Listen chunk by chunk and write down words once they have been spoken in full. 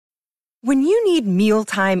When you need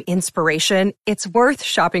mealtime inspiration, it's worth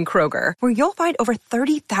shopping Kroger, where you'll find over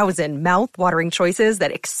 30,000 mouth-watering choices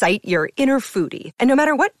that excite your inner foodie. And no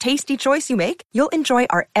matter what tasty choice you make, you'll enjoy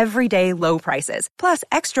our everyday low prices, plus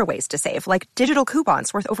extra ways to save, like digital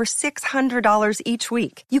coupons worth over $600 each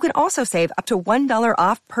week. You can also save up to $1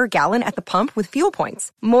 off per gallon at the pump with fuel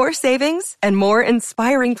points. More savings and more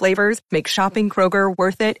inspiring flavors make shopping Kroger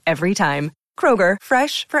worth it every time. Kroger,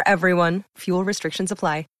 fresh for everyone. Fuel restrictions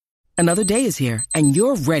apply. Another day is here, and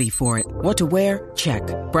you're ready for it. What to wear? Check.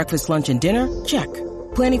 Breakfast, lunch, and dinner? Check.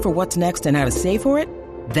 Planning for what's next and how to save for it?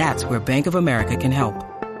 That's where Bank of America can help.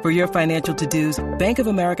 For your financial to-dos, Bank of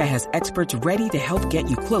America has experts ready to help get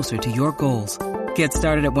you closer to your goals. Get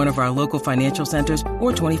started at one of our local financial centers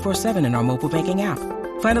or 24/7 in our mobile banking app.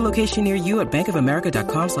 Find a location near you at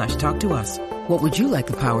bankofamerica.com/talktous. What would you like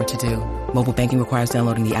the power to do? Mobile banking requires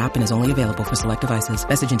downloading the app and is only available for select devices.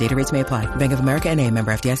 Message and data rates may apply. Bank of America N.A.,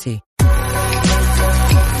 member FDIC.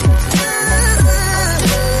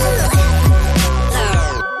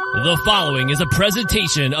 The following is a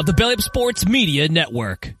presentation of the Belly Up Sports Media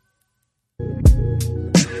Network. Let me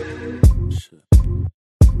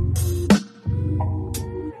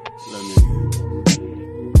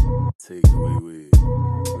take it away with.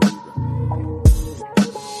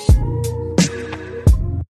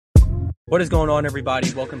 What is going on,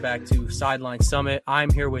 everybody? Welcome back to Sideline Summit. I'm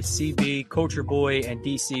here with CB, Culture Boy, and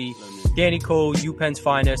DC. Danny Cole, UPenn's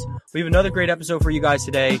finest. We have another great episode for you guys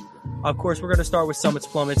today. Of course, we're going to start with Summits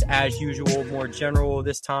Plummets as usual, more general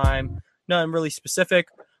this time. Nothing really specific.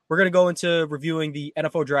 We're going to go into reviewing the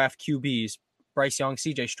NFL Draft QBs. Bryce Young,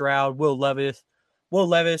 CJ Stroud, Will Levis,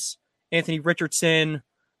 Anthony Richardson,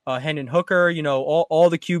 Hendon Hooker, all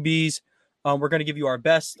the QBs. We're going to give you our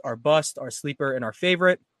best, our bust, our sleeper, and our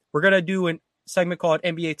favorite. We're going to do a segment called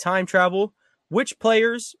NBA Time Travel. Which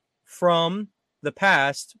players from the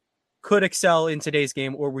past could excel in today's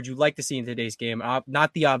game, or would you like to see in today's game?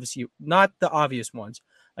 Not the obvious ones.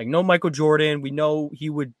 Like no Michael Jordan. We know he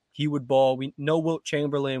would ball. We know Wilt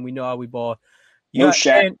Chamberlain. We know how we ball. No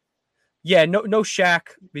Shaq. No Shaq,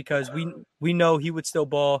 because we know he would still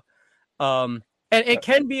ball. And it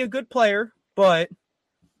can be a good player, but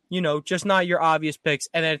just not your obvious picks.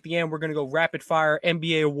 And then at the end, we're going to go rapid fire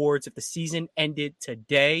NBA awards if the season ended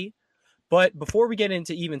today. But before we get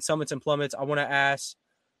into even summits and plummets, I want to ask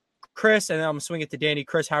Chris, and then I'm going to swing it to Danny.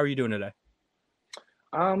 Chris, how are you doing today?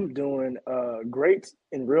 I'm doing great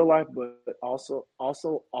in real life, but also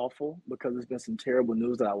awful because there's been some terrible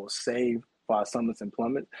news that I will save for our summits and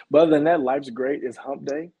plummets. But other than that, life's great. It's hump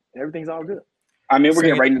day. Everything's all good. I mean, we're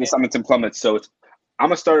getting right into the summits and plummets. So I'm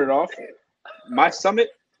going to start it off. My summit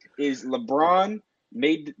is LeBron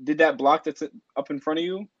did that block that's up in front of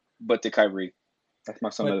you, but to Kyrie. That's my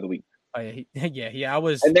summit of the week. That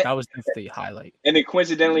was the highlight. And then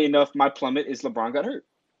coincidentally enough, my plummet is LeBron got hurt.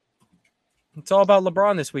 It's all about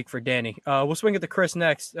LeBron this week for Danny. We'll swing it to Chris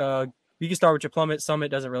next. You can start with your plummet.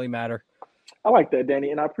 Summit doesn't really matter. I like that,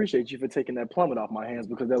 Danny, and I appreciate you for taking that plummet off my hands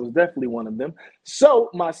because that was definitely one of them. So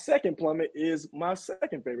my second plummet is my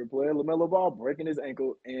second favorite player, LaMelo Ball, breaking his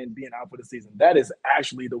ankle and being out for the season. That is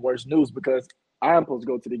actually the worst news because I am supposed to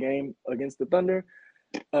go to the game against the Thunder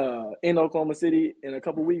in Oklahoma City in a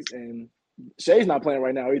couple weeks, and Shai's not playing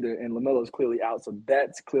right now either, and LaMelo is clearly out, so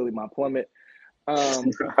that's clearly my plummet.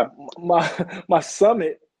 My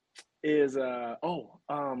summit is I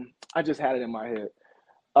just had it in my head.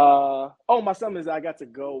 My summit is I got to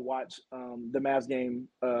go watch the Mavs game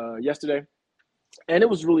yesterday, and it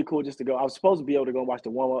was really cool just to go. I was supposed to be able to go watch the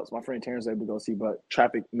warm-ups. My friend Terrence was able to go see, but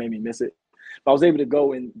traffic made me miss it. But I was able to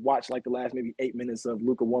go and watch like the last maybe 8 minutes of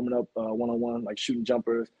Luka warming up one-on-one, like shooting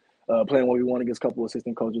jumpers, playing 1v1 against a couple of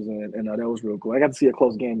assistant coaches, and that was real cool. I got to see a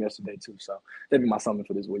close game yesterday too, so that'd be my summit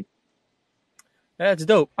for this week. That's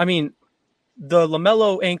dope. I mean, the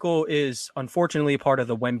LaMelo ankle is unfortunately a part of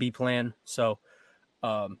the Wemby plan, so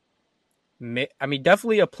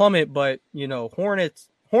definitely a plummet, but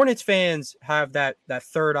Hornets fans have that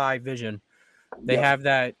third eye vision. They have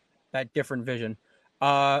that different vision.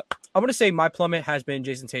 I'm going to say my plummet has been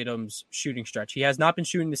Jason Tatum's shooting stretch. He has not been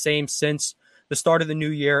shooting the same since the start of the new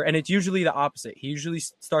year, and it's usually the opposite. He usually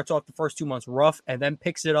starts off the first 2 months rough and then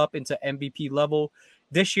picks it up into MVP level.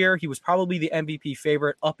 This year, he was probably the MVP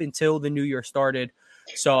favorite up until the new year started.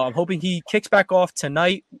 So I'm hoping he kicks back off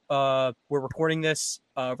tonight. We're recording this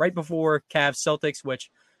right before Cavs Celtics, which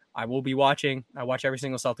I will be watching. I watch every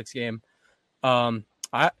single Celtics game.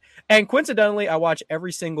 And coincidentally, I watch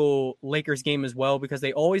every single Lakers game as well because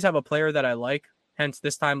they always have a player that I like. Hence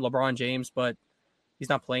this time LeBron James, but he's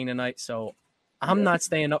not playing tonight, so I'm not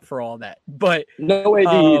staying up for all that. But no AD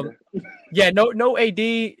either. Yeah, no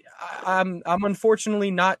AD. I'm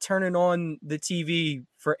unfortunately not turning on the TV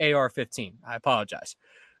for AR-15. I apologize.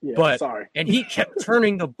 Yeah, But sorry. And he kept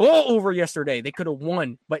turning the ball over yesterday. They could have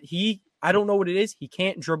won, but I don't know what it is. He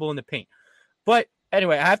can't dribble in the paint. But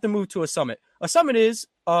anyway, I have to move to a Summit. A Summit is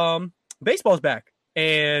baseball's back,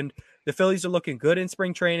 and the Phillies are looking good in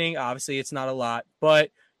spring training. Obviously, it's not a lot,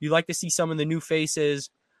 but you like to see some of the new faces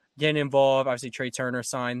getting involved. Obviously, Trey Turner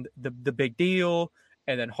signed the big deal,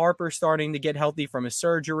 and then Harper starting to get healthy from his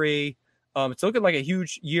surgery. It's looking like a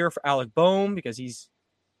huge year for Alec Boehm because he's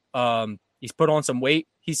put on some weight,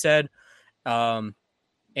 he said. And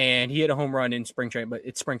he hit a home run in spring training, but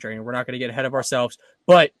it's spring training. We're not going to get ahead of ourselves.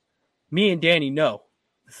 But me and Danny know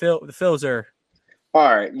the Phils are.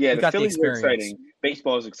 All right. Yeah, the Phillies are experience. exciting.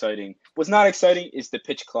 Baseball is exciting. What's not exciting is the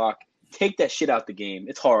pitch clock. Take that shit out the game.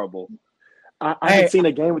 It's horrible. I haven't seen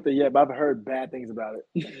a game with it yet, but I've heard bad things about it.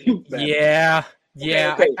 Yeah.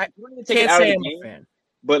 Okay. I You don't need to take it can't out of say the I'm game, a fan.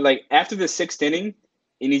 but like after the 6th inning,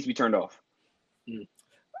 it needs to be turned off.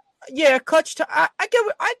 Yeah, clutch. I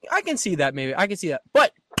can see that maybe. I can see that.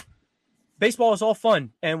 But baseball is all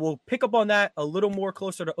fun, and we'll pick up on that a little more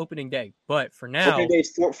closer to opening day. But for now, Opening day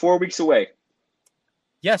is 4 weeks away.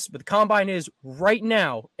 yes, but the combine is right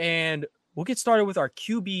now, and we'll get started with our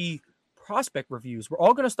QB prospect reviews. We're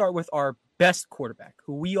all going to start with our best quarterback,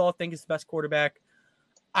 who we all think is the best quarterback.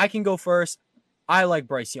 I can go first. I like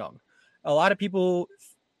Bryce Young. A lot of people,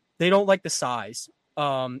 they don't like the size.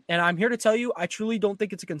 And I'm here to tell you, I truly don't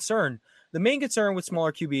think it's a concern. The main concern with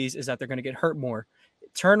smaller QBs is that they're going to get hurt more.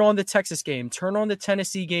 Turn on the Texas game, turn on the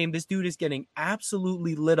Tennessee game. This dude is getting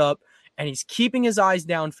absolutely lit up, and he's keeping his eyes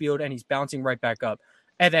downfield, and he's bouncing right back up.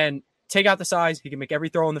 And then take out the size, he can make every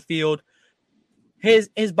throw on the field. His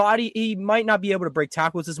body, he might not be able to break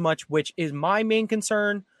tackles as much, which is my main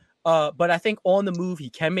concern. But I think on the move, he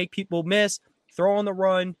can make people miss. Throw on the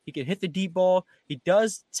run, he can hit the deep ball. He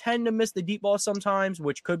does tend to miss the deep ball sometimes,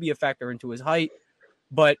 which could be a factor into his height.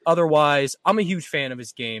 But otherwise, I'm a huge fan of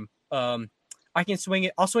his game. I can swing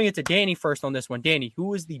it. I'll swing it to Danny first on this one. Danny,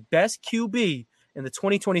 who is the best QB in the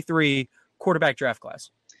 2023 quarterback draft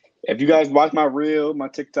class? If you guys watch my reel, my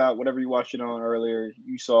TikTok, whatever you watched it on earlier,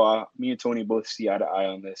 you saw me and Tony both see eye to eye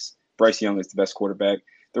on this. Bryce Young is the best quarterback.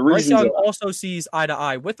 The Bryce reason Young also sees eye to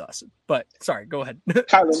eye with us, but sorry, go ahead.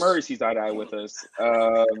 Kyler Murray sees eye to eye with us.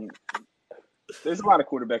 There's a lot of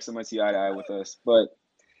quarterbacks that might see eye to eye with us, but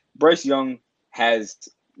Bryce Young has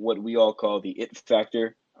what we all call the it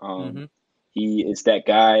factor. He is that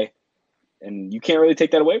guy, and you can't really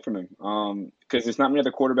take that away from him because there's not many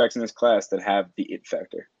other quarterbacks in this class that have the it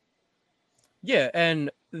factor. Yeah,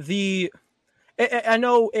 and I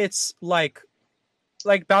know it's like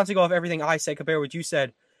bouncing off everything I said compared to what you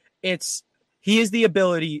said. He is the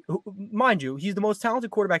ability, mind you, he's the most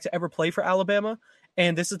talented quarterback to ever play for Alabama,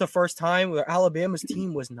 and this is the first time where Alabama's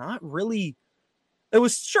team was not really. It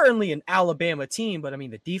was certainly an Alabama team, but I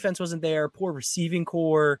mean the defense wasn't there. Poor receiving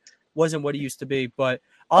core wasn't what it used to be. But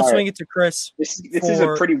I'll swing it to Chris. This is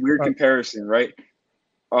a pretty weird comparison, right?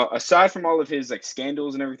 Aside from all of his like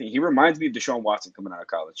scandals and everything, he reminds me of Deshaun Watson coming out of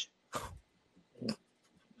college.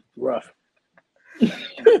 Rough.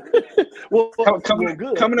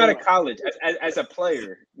 Coming out of college as a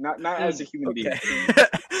player, not as a human being.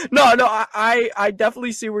 No, I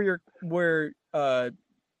definitely see where you're. I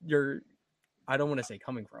don't want to say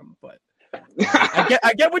coming from, but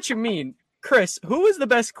I get what you mean. Chris, who is the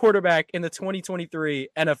best quarterback in the 2023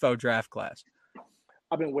 NFL draft class?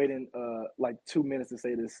 I've been waiting like 2 minutes to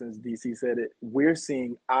say this since DC said it. We're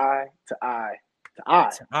seeing eye to eye to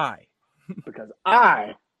eye. Because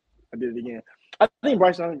I did it again. I think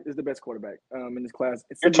Bryce Young is the best quarterback in this class.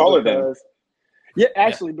 You're taller than him. Yeah,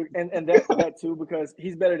 actually, and that too, because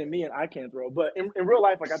he's better than me and I can't throw. But in real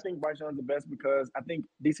life, like I think Bryce Young's the best because I think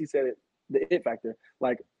DC said it, the it factor.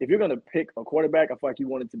 Like if you're gonna pick a quarterback, I feel like you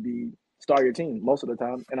want it to be star your team most of the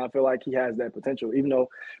time, and I feel like he has that potential. Even though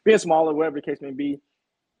being smaller, whatever the case may be,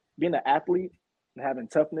 being an athlete and having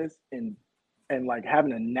toughness and like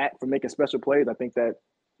having a knack for making special plays, I think that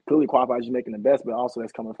clearly qualifies you making the best. But also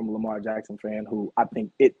that's coming from a Lamar Jackson fan who I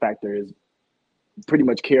think it factor is pretty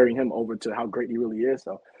much carrying him over to how great he really is.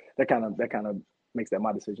 So that kind of makes that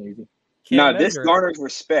my decision easy. This garners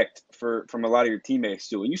respect from a lot of your teammates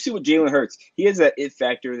too. And you see what Jalen Hurts, he has that it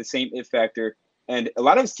factor, the same it factor, and a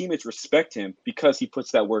lot of his teammates respect him because he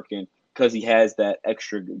puts that work in, because he has that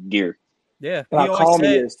extra gear. Yeah, and how calm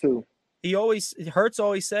he is too. Hurts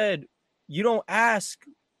always said, you don't ask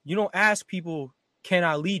people, can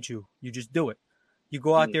I lead you? You just do it. You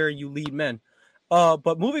go out there and you lead men.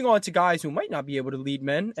 But moving on to guys who might not be able to lead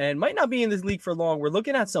men and might not be in this league for long, we're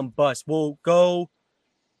looking at some busts. We'll go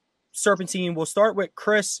Serpentine. We'll start with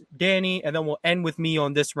Chris, Danny, and then we'll end with me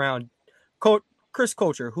on this round. Chris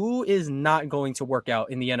Culture, who is not going to work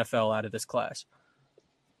out in the NFL out of this class?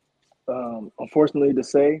 Unfortunately to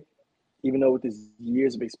say, even though with his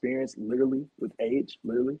years of experience, literally with age,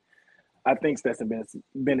 I think Stetson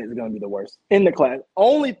Bennett is going to be the worst in the class,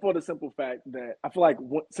 only for the simple fact that I feel like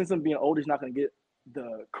since him being older, he's not going to get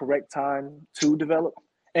the correct time to develop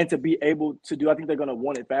and to be able to do. I think they're going to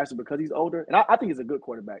want it faster because he's older, and I think he's a good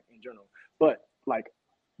quarterback in general. But like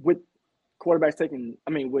with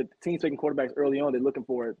with teams taking quarterbacks early on, they're looking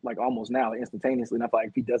for it like almost now, like instantaneously. And I feel like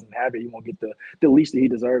if he doesn't have it, he won't get the leash that he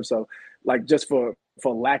deserves. So, like just for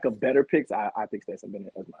lack of better picks, I pick Stetson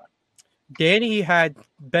Bennett as mine. Danny had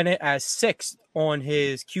Bennett as 6th on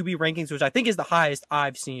his QB rankings, which I think is the highest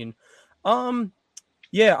I've seen.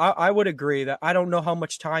 Yeah, I would agree that I don't know how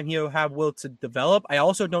much time he'll have Will to develop. I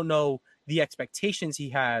also don't know the expectations he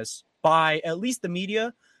has by at least the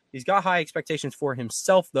media. He's got high expectations for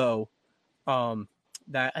himself, though.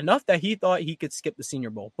 That enough that he thought he could skip the Senior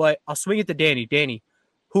Bowl. But I'll swing it to Danny. Danny,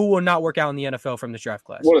 who will not work out in the NFL from this draft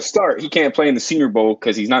class? Well, to start, he can't play in the Senior Bowl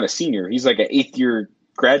because he's not a senior. He's like an 8th-year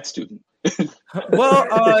grad student.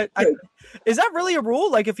 Well, is that really a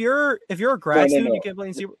rule? Like if you're a grad student, you can't play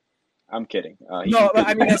in Senior Bowl? I'm kidding. No,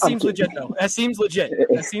 I mean that seems legit though. That seems legit.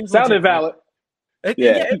 Sounded valid.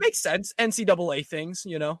 It makes sense. NCAA things,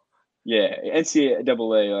 you know. Yeah,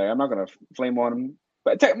 NCAA. Like, I'm not gonna flame on him,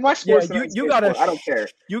 but my sports. Yeah, you gotta. I don't care.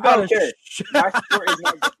 I don't care. My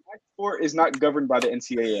sport is not governed by the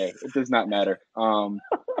NCAA. It does not matter.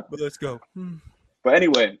 But let's go. But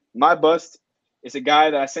anyway, my bust is a guy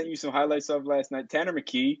that I sent you some highlights of last night. Tanner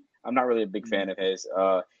McKee. I'm not really a big fan of his.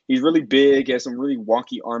 He's really big. He has some really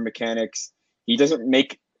wonky arm mechanics. He doesn't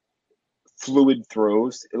make fluid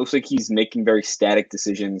throws. It looks like he's making very static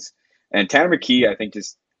decisions. And Tanner McKee, I think,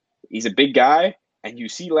 he's a big guy. And you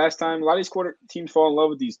see last time, a lot of these teams fall in love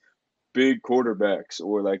with these big quarterbacks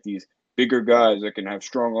or like these bigger guys that can have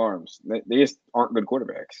strong arms. They just aren't good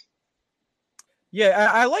quarterbacks.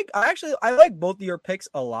 Yeah, I like both of your picks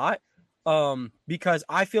a lot. Because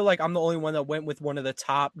I feel like I'm the only one that went with one of the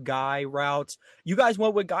top guy routes. You guys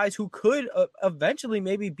went with guys who could eventually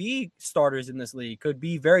maybe be starters in this league, could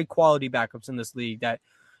be very quality backups in this league that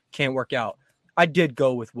can't work out. I did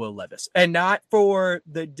go with Will Levis, and not for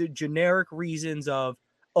the generic reasons of,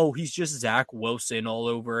 oh, he's just Zach Wilson all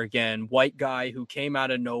over again, white guy who came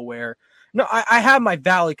out of nowhere. No, I have my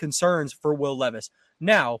valid concerns for Will Levis.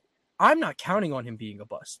 Now, I'm not counting on him being a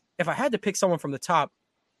bust. If I had to pick someone from the top,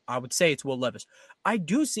 I would say it's Will Levis. I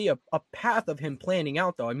do see a path of him planning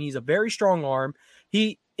out, though. I mean, he's a very strong arm.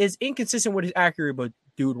 He is inconsistent with his accuracy, but,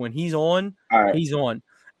 dude, when he's on, he's on.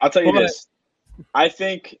 I'll tell you this. I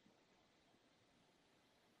think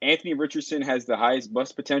Anthony Richardson has the highest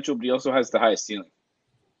bust potential, but he also has the highest ceiling.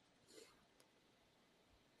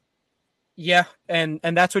 Yeah, and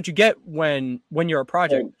that's what you get when you're a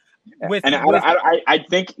project. I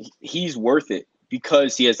think he's worth it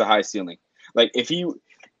because he has the high ceiling. Like,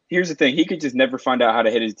 here's the thing. He could just never find out how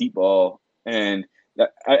to hit his deep ball. And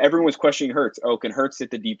everyone was questioning Hurts. Oh, can Hurts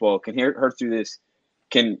hit the deep ball? Can Hurts do this?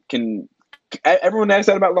 Everyone asked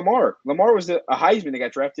that about Lamar. Lamar was a Heisman that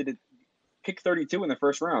got drafted at pick 32 in the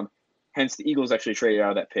first round. Hence, the Eagles actually traded out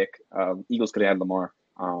of that pick. Eagles could have had Lamar.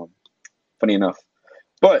 Funny enough.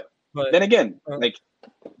 But then again, like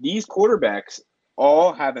these quarterbacks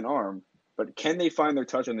all have an arm, but can they find their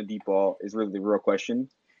touch on the deep ball is really the real question. And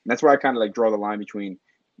that's where I kind of like draw the line between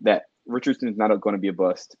that Richardson's not going to be a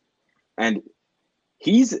bust. And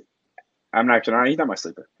he's not my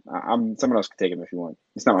sleeper. Someone else can take him if you want.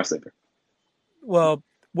 It's not my sleeper. Well,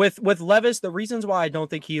 with Levis, the reasons why I don't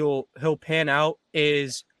think he'll pan out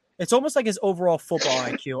is it's almost like his overall football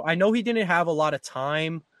IQ. I know he didn't have a lot of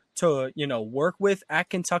time to, work with at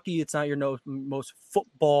Kentucky. It's not your most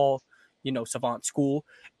football, savant school.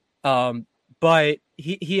 But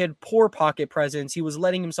he had poor pocket presence. He was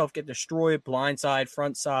letting himself get destroyed, blind side,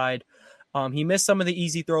 front side. He missed some of the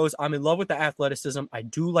easy throws. I'm in love with the athleticism. I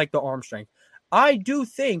do like the arm strength. I do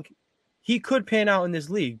think he could pan out in this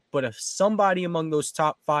league. But if somebody among those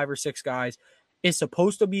top 5 or 6 guys is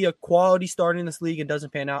supposed to be a quality starter in this league and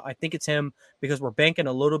doesn't pan out, I think it's him because we're banking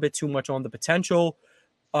a little bit too much on the potential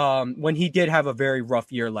when he did have a very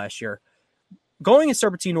rough year last year. Going in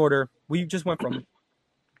serpentine order, we just went from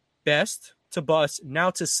best to bust, now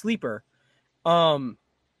to sleeper. My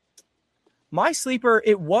sleeper,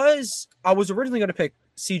 I was originally going to pick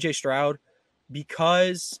CJ Stroud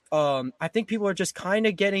because I think people are just kind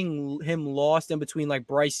of getting him lost in between like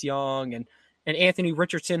Bryce Young and Anthony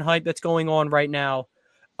Richardson hype that's going on right now.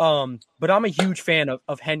 But I'm a huge fan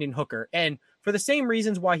of Hendon Hooker. And for the same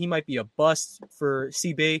reasons why he might be a bust for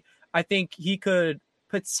CB, I think he could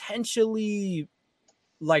potentially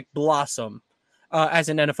like blossom as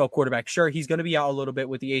an NFL quarterback. Sure, he's going to be out a little bit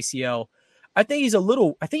with the ACL. I think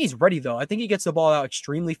he's ready though. I think he gets the ball out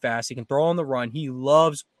extremely fast. He can throw on the run. He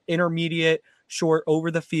loves intermediate, short,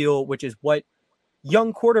 over the field, which is what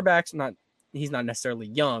young quarterbacks, he's not necessarily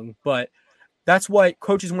young, but that's what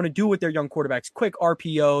coaches want to do with their young quarterbacks. Quick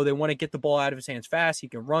RPO. They want to get the ball out of his hands fast. He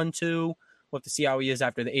can run too. We'll have to see how he is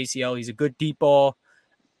after the ACL. He's a good deep ball.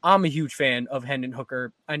 I'm a huge fan of Hendon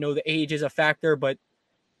Hooker. I know the age is a factor, but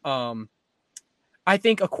I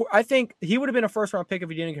think he would have been a first-round pick if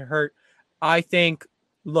he didn't get hurt. I think,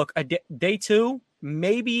 look, day 2,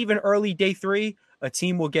 maybe even early day 3, a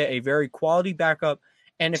team will get a very quality backup.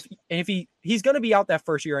 And if he's going to be out that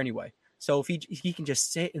first year anyway. So if he can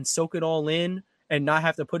just sit and soak it all in and not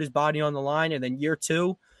have to put his body on the line, and then year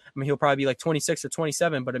 2, I mean, he'll probably be like 26 or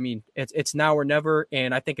 27, but I mean, it's now or never.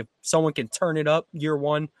 And I think if someone can turn it up year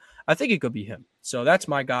 1, I think it could be him. So that's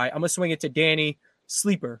my guy. I'm going to swing it to Danny.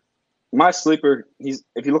 Sleeper. My sleeper,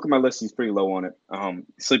 if you look at my list, he's pretty low on it.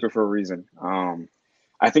 Sleeper for a reason.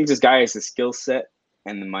 I think this guy has the skill set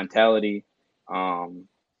and the mentality.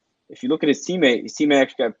 If you look at his teammate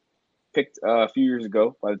actually got picked a few years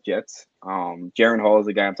ago by the Jets. Jaren Hall is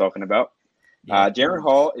the guy I'm talking about. Jaren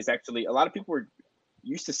Hall is actually, a lot of people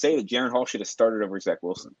used to say that Jaren Hall should have started over Zach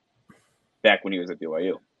Wilson back when he was at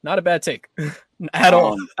BYU. Not a bad take at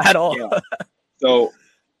all. Yeah. So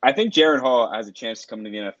I think Jaren Hall has a chance to come to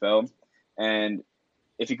the NFL. And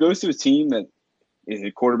if he goes to a team that is a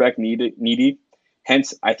quarterback needy,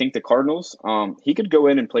 hence I think the Cardinals, he could go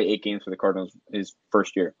in and play 8 games for the Cardinals his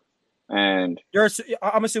first year. And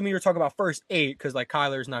I'm assuming you're talking about first 8 because like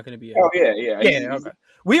Kyler's not going to be. Oh yeah. Okay.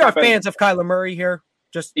 We are fans of Kyler Murray here.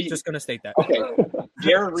 Just going to state that. Okay.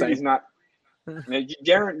 Jared Reed is not.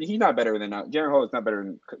 He's not better than Jaren Hall is not better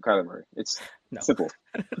than Kyler Murray. It's simple.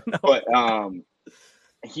 No. But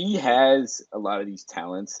he has a lot of these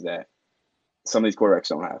talents that some of these quarterbacks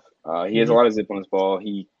don't have. He has a lot of zip on his ball.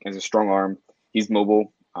 He has a strong arm. He's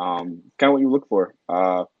mobile. Kind of what you look for.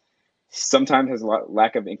 Sometimes has a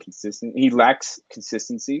lack of inconsistency. He lacks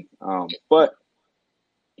consistency. But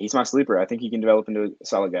he's my sleeper. I think he can develop into a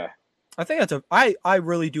solid guy. I think I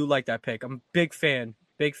really do like that pick. I'm a big fan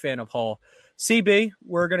of Hall. CB,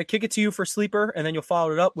 we're going to kick it to you for sleeper, and then you'll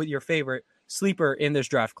follow it up with your favorite sleeper in this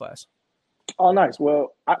draft class. Oh, nice.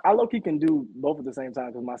 Well, I low-key can do both at the same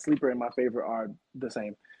time because my sleeper and my favorite are the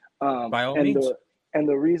same. By all means. And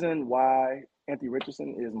the reason why Anthony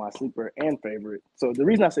Richardson is my sleeper and favorite. So the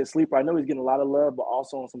reason I say sleeper, I know he's getting a lot of love, but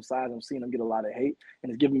also on some sides I'm seeing him get a lot of hate,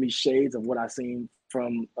 and it's giving me shades of what I've seen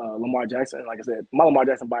from Lamar Jackson. And like I said, my Lamar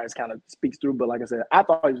Jackson bias kind of speaks through, but like I said, I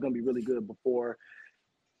thought he was going to be really good before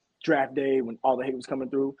draft day when all the hate was coming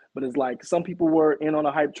through. But it's like some people were in on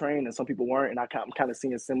a hype train and some people weren't, and I'm kind of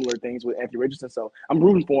seeing similar things with Anthony Richardson. So I'm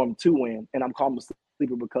rooting for him to win, and I'm calling him a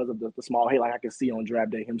sleeper because of the small hate. Like I can see on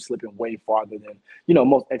draft day him slipping way farther than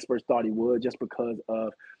most experts thought he would, just because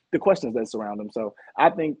of the questions that surround him. So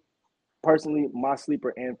I think personally, my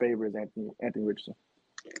sleeper and favorite is Anthony Richardson.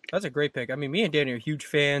 That's a great pick. I mean, me and Danny are huge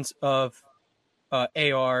fans of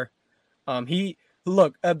AR. The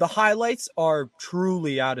highlights are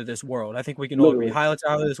truly out of this world. I think we can all agree. Highlights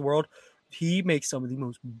out of this world. He makes some of the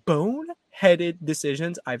most bone-headed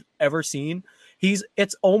decisions I've ever seen.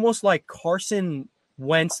 It's almost like Carson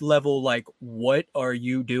Wentz level, like, what are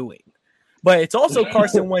you doing? But it's also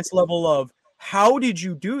Carson Wentz level of, how did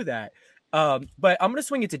you do that? But I'm going to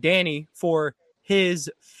swing it to Danny for his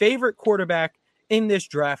favorite quarterback in this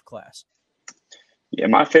draft class. Yeah,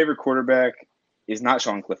 my favorite quarterback is not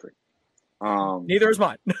Sean Clifford. Neither is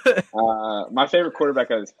mine. My favorite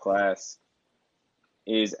quarterback out of this class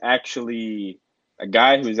is actually a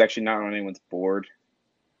guy who is actually not on anyone's board.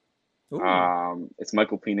 It's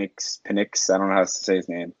Michael Penix. I don't know how to say his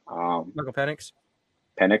name. Michael Penix?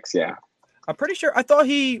 Penix, yeah. I'm pretty sure. I thought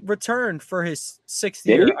he returned for his 6th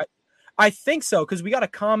year. I think so, because we got a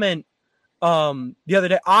comment the other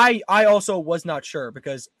day. I also was not sure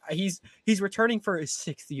because he's returning for his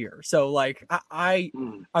 6th year. So like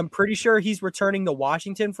I'm pretty sure he's returning to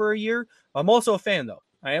Washington for a year. I'm also a fan though.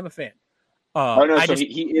 I am a fan.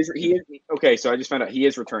 He is okay. So I just found out he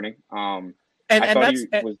is returning. I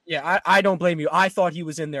don't blame you. I thought he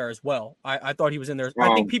was in there as well. I thought he was in there.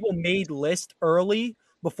 I think people made list early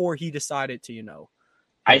before he decided to,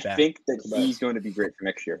 I think that he's going to be great for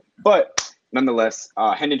next year. But nonetheless,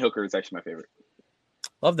 Hendon Hooker is actually my favorite.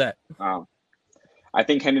 Love that. I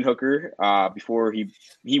think Hendon Hooker, before he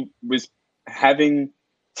was having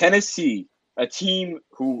Tennessee, a team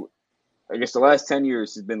who I guess the last 10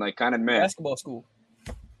 years has been like kind of meh. Basketball school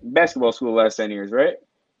the last 10 years, right?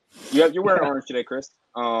 You're wearing orange today, Chris.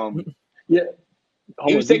 Yeah.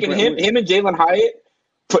 He was taking him and Jalen Hyatt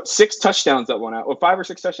put 6 touchdowns up on or 5 or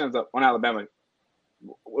 6 touchdowns up on Alabama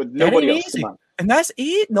with nobody else. Easy. And that's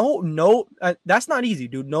that's not easy,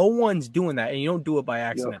 dude. No one's doing that, and you don't do it by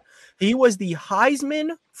accident. Yep. He was the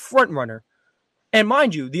Heisman frontrunner. And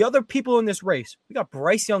mind you, the other people in this race, we got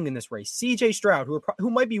Bryce Young in this race, CJ Stroud, who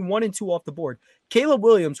might be 1 and 2 off the board, Caleb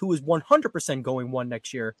Williams, who is 100% going 1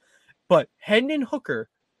 next year, but Hendon Hooker,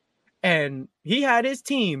 and he had his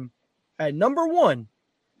team at number 1,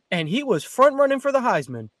 and he was front running for the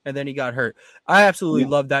Heisman, and then he got hurt. I absolutely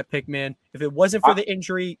love that pick, man. If it wasn't for the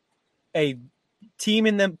injury, a team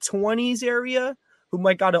in the 20s area who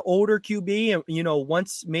might got an older QB and,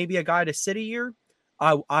 once maybe a guy to sit a year,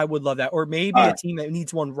 I would love that. Or maybe a team that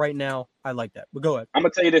needs one right now. I like that. But go ahead. I'm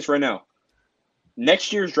going to tell you this right now.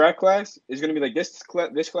 Next year's draft class is going to be like this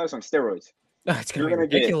class on steroids. It's going to be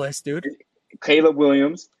ridiculous, dude. Caleb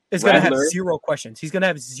Williams is going to have 0 questions. He's going to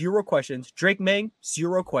have 0 questions. Drake May,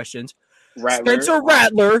 0 questions. Spencer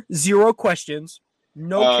Rattler, 0 questions.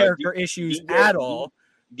 No character issues at all.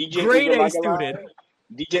 DJ Grade A student.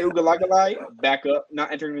 DJ Uiagalelei, back up,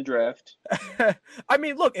 not entering the draft. I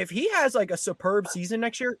mean, look, if he has like a superb season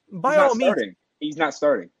next year, by all means. He's not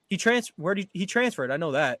starting. Where did he transferred? I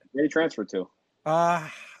know that. Where he transferred to?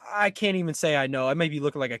 I can't even say I know. I may be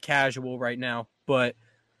looking like a casual right now, but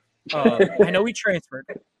I know he transferred.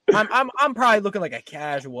 I'm probably looking like a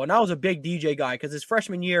casual, and I was a big DJ guy because his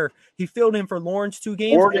freshman year he filled in for Lawrence 2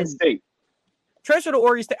 games. Oregon State. Transfer to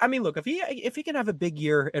Oregon State. I mean, look, if he can have a big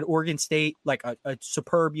year at Oregon State, like a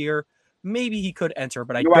superb year, maybe he could enter.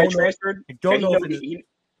 But I don't know.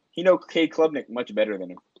 He know Cade Klubnik much better than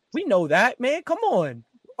him. We know that, man. Come on.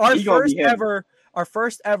 Our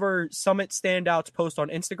first ever Summit Standouts post on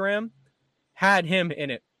Instagram had him in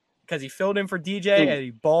it because he filled in for DJ and he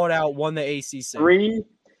balled out, won the ACC.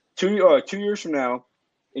 2 years from now,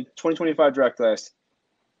 in 2025 draft class,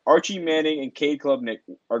 Archie Manning and Cade Klubnik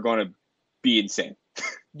are going to be insane.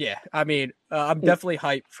 Yeah, I mean, I'm definitely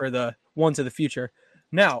hyped for the ones of the future.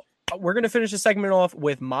 Now, we're going to finish the segment off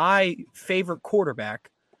with my favorite quarterback.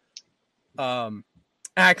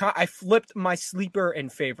 I flipped my sleeper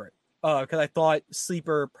and favorite because I thought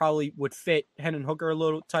sleeper probably would fit Hendon Hooker a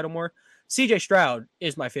little title more. CJ Stroud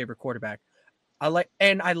is my favorite quarterback. I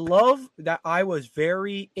love that I was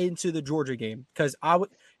very into the Georgia game because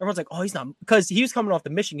everyone's like, oh, he's not, because he was coming off the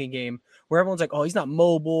Michigan game where everyone's like, oh, he's not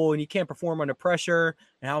mobile and he can't perform under pressure.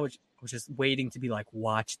 And I was just waiting to be like,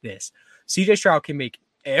 watch this. CJ Stroud can make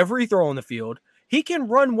every throw on the field. He can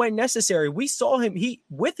run when necessary. We saw him. He,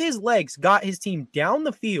 with his legs, got his team down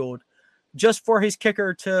the field just for his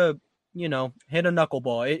kicker to, hit a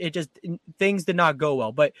knuckleball. Things did not go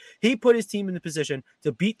well, but he put his team in the position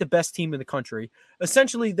to beat the best team in the country.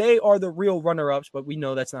 Essentially, they are the real runner-ups, but we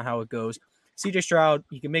know that's not how it goes. CJ Stroud,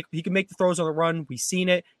 he can make the throws on the run. We've seen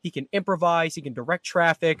it. He can improvise. He can direct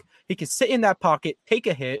traffic. He can sit in that pocket, take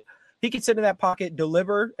a hit. He can sit in that pocket,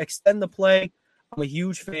 deliver, extend the play. I'm a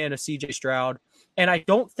huge fan of CJ Stroud, and I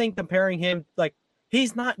don't think comparing him, like,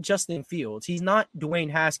 he's not Justin Fields. He's not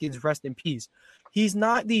Dwayne Haskins, rest in peace. He's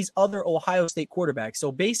not these other Ohio State quarterbacks.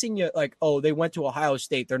 So basing it like, oh, they went to Ohio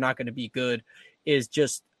State, they're not going to be good, is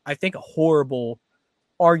just, I think, a horrible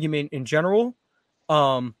argument in general.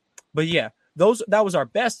 But yeah, that was our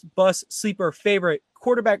best bus sleeper favorite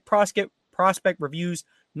quarterback prospect reviews.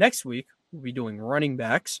 Next week, we'll be doing running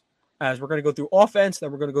backs, as we're going to go through offense,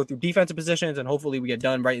 then we're going to go through defensive positions, and hopefully we get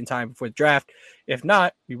done right in time before the draft. If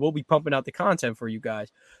not, we will be pumping out the content for you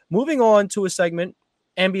guys. Moving on to a segment,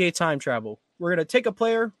 NBA time travel. We're going to take a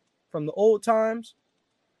player from the old times.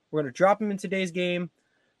 We're going to drop him in today's game.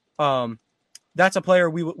 That's a player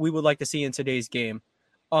we would like to see in today's game.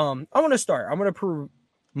 I want to start. I'm going to prove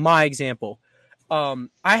my example. I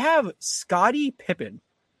have Scottie Pippen.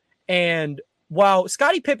 And while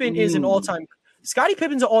Scottie Pippen is Scottie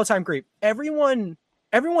Pippen's an all-time great. Everyone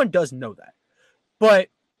does know that. But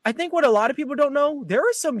I think what a lot of people don't know, there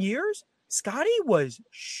were some years Scottie was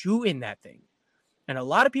shooting that thing. And a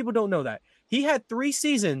lot of people don't know that. He had 3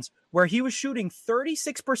 seasons where he was shooting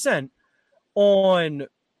 36% on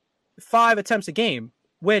 5 attempts a game,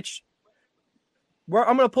 which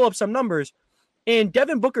I'm going to pull up some numbers. In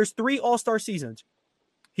Devin Booker's 3 All-Star seasons,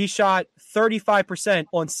 he shot 35%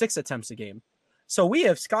 on 6 attempts a game. So we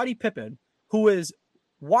have Scottie Pippen, who is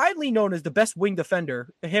widely known as the best wing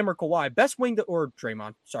defender, him or Kawhi, or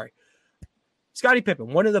Draymond, sorry. Scottie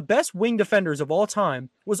Pippen, one of the best wing defenders of all time,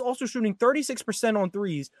 was also shooting 36% on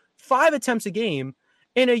threes, 5 attempts a game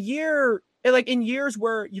in years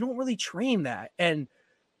where you don't really train that. And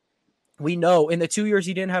we know in the 2 years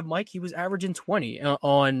he didn't have Mike, he was averaging 20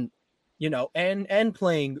 on, and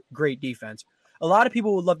playing great defense. A lot of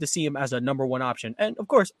people would love to see him as a number one option. And of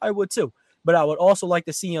course, I would too. But I would also like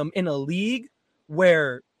to see him in a league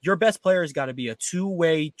where your best player has got to be a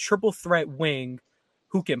two-way triple threat wing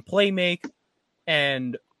who can play make.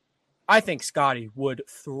 And I think Scotty would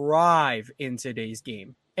thrive in today's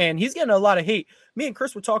game. And he's getting a lot of hate. Me and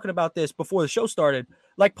Chris were talking about this before the show started.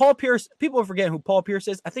 Like Paul Pierce, people are forgetting who Paul Pierce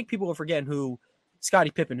is. I think people are forgetting who Scottie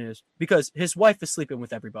Pippen is because his wife is sleeping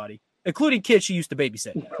with everybody, including kids she used to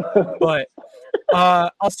babysit. But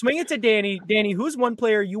I'll swing it to Danny. Danny, who's one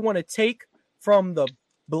player you want to take from the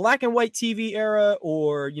black and white TV era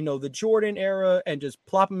or, you know, the Jordan era and just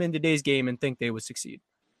plop them in today's game and think they would succeed?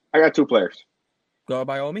 I got 2 players. Go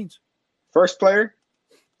by all means. First player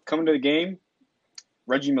coming to the game,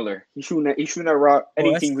 Reggie Miller. He's shooting that rock.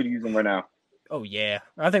 Any team could use him right now. Oh, yeah.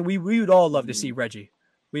 I think we would all love to see Reggie.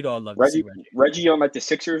 We'd all love to see Reggie. Reggie on like the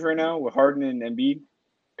Sixers right now with Harden and Embiid.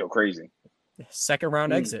 Go crazy. Second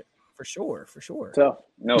round exit. For sure. Tough.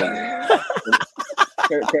 No.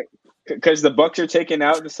 Because the Bucks are taking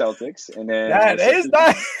out the Celtics, and then that is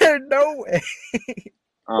not no way.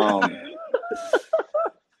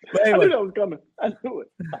 But anyway, I knew that was coming. I knew it.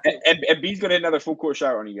 And B's gonna hit another full court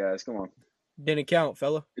shot on you guys. Come on. Didn't count,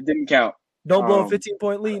 fella. It didn't count. Don't blow a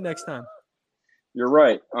 15-point lead next time. You're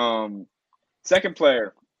right. Second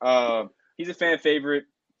player. He's a fan favorite,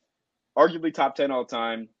 arguably top 10 all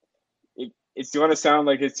time. It's gonna sound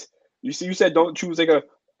like it's you said don't choose like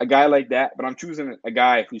a guy like that, but I'm choosing a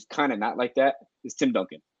guy who's kind of not like that. It's Tim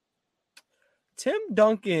Duncan. Tim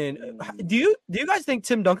Duncan. Do you guys think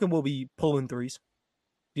Tim Duncan will be pulling threes?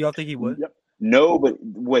 Do y'all think he would? Yep. No, but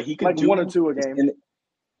what he could like do 1 or 2 a game.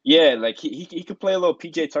 Yeah, like he could play a little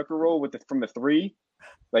PJ Tucker role from the 3,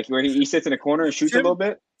 like where he sits in a corner and shoots a little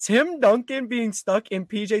bit. Tim Duncan being stuck in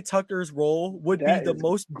PJ Tucker's role would be the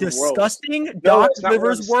most disgusting Doc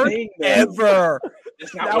Rivers work ever.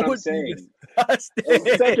 That's not what I'm saying. It's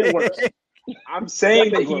second worst. I'm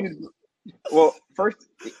saying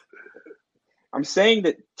I'm saying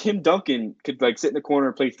that Tim Duncan could like sit in the corner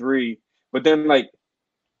and play 3, but then like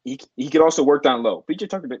he could also work down low. PJ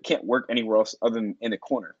Tucker can't work anywhere else other than in the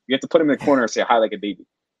corner. You have to put him in the corner and say hi like a baby.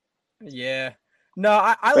 Yeah. No,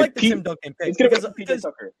 I like the Tim Duncan pick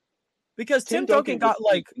because Tim Duncan got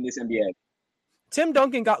like in this NBA. Tim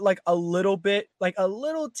Duncan got like a little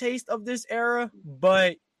taste of this era,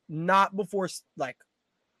 but not before like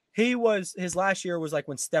his last year was like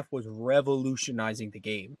when Steph was revolutionizing the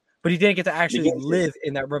game, but he didn't get to actually live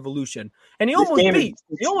in that revolution, and he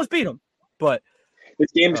almost beat him. But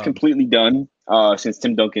this game is completely done since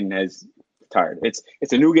Tim Duncan has retired.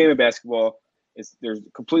 It's a new game of basketball. There's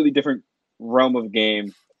a completely different realm of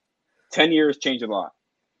game. 10 years changed a lot.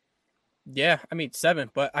 Yeah, I mean 7,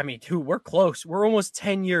 but I mean, dude, we're close. We're almost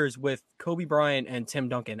 10 years with Kobe Bryant and Tim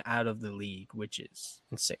Duncan out of the league, which is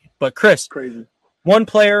insane. But Chris, crazy. One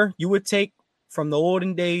player you would take from the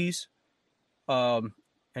olden days, and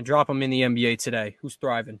drop him in the NBA today. Who's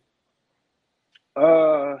thriving?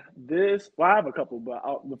 I have a couple, but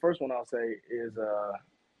the first one I'll say is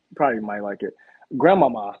probably might like it.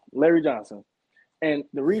 Grandmama, Larry Johnson. And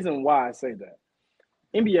the reason why I say that,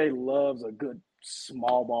 NBA loves a good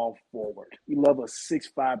small ball forward. We love a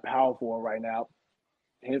 6'5" power forward right now.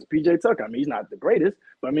 Hence PJ Tucker. I mean, he's not the greatest,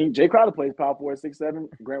 but I mean, Jay Crowder plays power forward 6'7".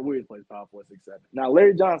 Grant Williams plays power forward 6'7". Now,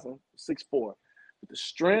 Larry Johnson, 6'4", with the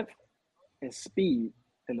strength and speed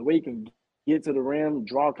and the way he can get to the rim,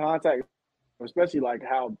 draw contact, especially like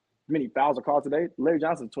how many fouls are called today. Larry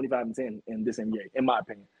Johnson's 25-10 in this NBA, in my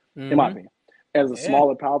opinion. Mm-hmm. In my opinion. As a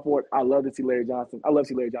smaller power forward, I love to see Larry Johnson. I love to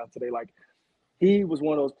see Larry Johnson today. Like, he was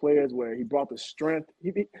one of those players where he brought the strength.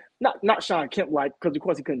 He not Sean Kemp like, because of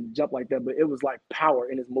course he couldn't jump like that, but it was like power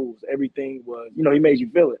in his moves. Everything was, he made you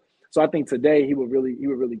feel it. So I think today he would really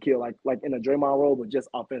kill like in a Draymond role, but just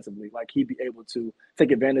offensively. Like, he'd be able to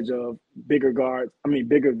take advantage of bigger guys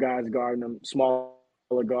guarding him, smaller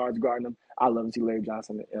guards guarding him. I love to see Larry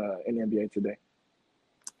Johnson in the NBA today.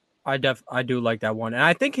 I do like that one. And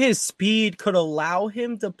I think his speed could allow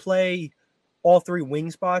him to play all 3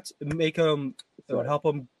 wing spots, make him, it would help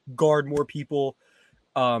him guard more people.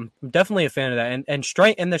 I'm definitely a fan of that. And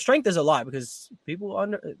strength, and the strength is a lot because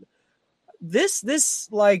people this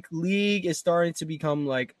like league is starting to become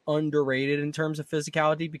like underrated in terms of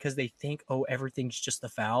physicality because they think, everything's just a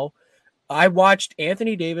foul. I watched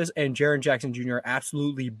Anthony Davis and Jaren Jackson Jr.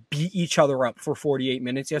 absolutely beat each other up for 48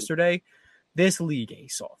 minutes yesterday. This league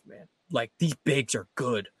ain't soft, man. Like, these bigs are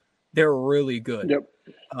good. They're really good. Yep.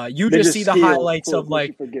 You just see the highlights of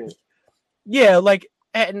like, yeah, like,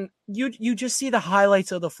 and you just see the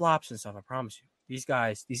highlights of the flops and stuff. I promise you, these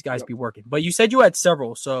guys be working. But you said you had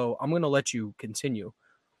several, so I'm gonna let you continue.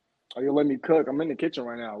 Oh, you let me cook. I'm in the kitchen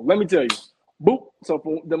right now. Let me tell you, Boop. So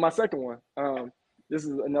for my second one, this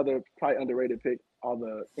is another probably underrated pick. All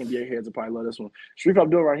the NBA heads will probably love this one. Sharif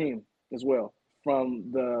Abdul-Rahim as well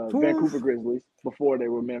from the Vancouver Grizzlies before they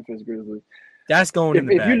were Memphis Grizzlies. That's going in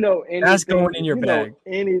the bag. If you know anything, that's going in your bag.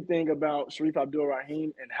 Anything about Sharif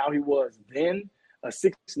Abdul-Rahim and how he was then, a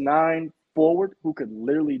 6'9" forward who could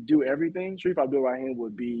literally do everything, Sharif Abdul-Rahim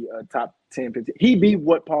would be a top 10, 15. He'd be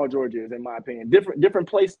what Paul George is, in my opinion. Different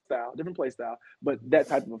play style, but that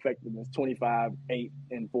type of effectiveness, 25, 8,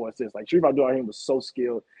 and 4 assists. Like Sharif Abdul-Rahim was so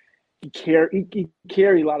skilled. He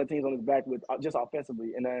carried a lot of teams on his back with just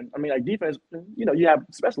offensively. And then, I mean, like defense, you have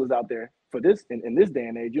specialists out there for this in this day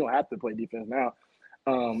and age. You don't have to play defense now.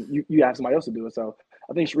 You have somebody else to do it. So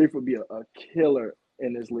I think Sharif would be a killer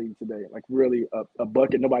in this league today. Like really a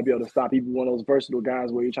bucket, nobody be able to stop. He'd be one of those versatile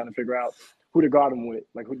guys where you're trying to figure out who to guard him with.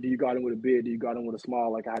 Like, do you guard him with a big? Do you guard him with a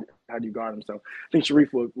small? Like, how do you guard him? So I think Sharif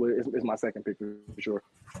is my second pick for sure.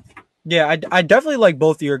 Yeah, I definitely like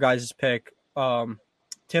both of your guys' pick.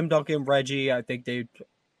 Tim Duncan, Reggie, I think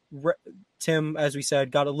Tim, as we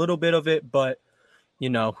said, got a little bit of it, but,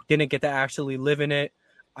 didn't get to actually live in it.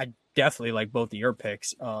 I definitely like both of your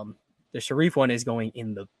picks. The Sharif one is going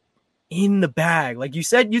in the bag. Like you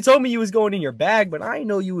said, you told me you was going in your bag, but I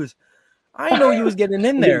know you was getting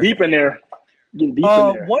in there. Getting deep in there.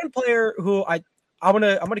 One player who I'm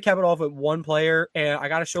gonna cap it off with one player, and I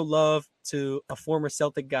gotta show love to a former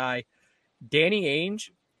Celtic guy, Danny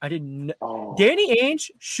Ainge. Danny Ainge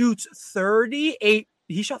shoots 38.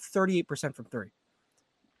 He shot 38% from three.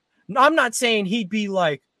 I'm not saying he'd be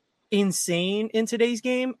like insane in today's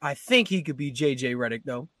game. I think he could be JJ Redick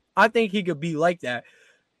though. I think he could be like that.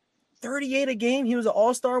 38 a game. He was an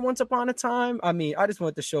all-star once upon a time. I mean, I just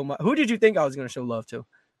wanted to show who did you think I was going to show love to?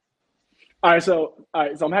 All right, so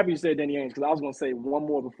I'm happy you said Danny Ainge because I was going to say one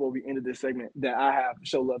more before we ended this segment that I have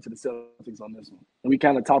show love to the Celtics on this one. And we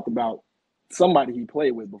kind of talked about somebody he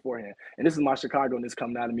played with beforehand. And this is my Chicago-ness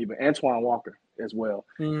coming out of me, but Antoine Walker as well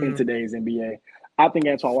in today's NBA. I think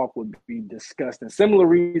Antoine Walker would be disgusting. Similar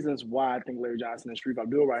reasons why I think Larry Johnson and Sharif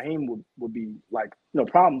Abdul-Rahim would be like,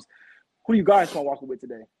 problems. Who do you guard Antoine Walker with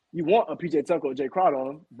today? You want a PJ Tucker or Jay Crowder on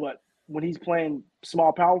him, but when he's playing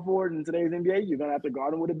small power forward in today's NBA, you're gonna have to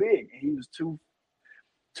guard him with a big. And he was too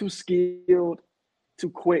skilled, too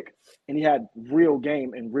quick, and he had real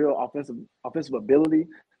game and real offensive ability.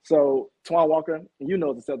 So Antoine Walker, and the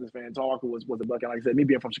Celtics fan, Antoine Walker was a bucket. Like I said, me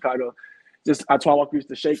being from Chicago, just Antoine Walker used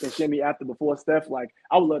to shake and shimmy before Steph. Like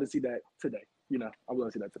I would love to see that today. I would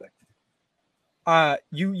love to see that today.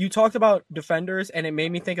 You talked about defenders, and it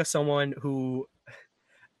made me think of someone who,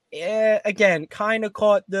 again, kind of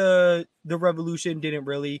caught the revolution, didn't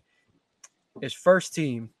really. His first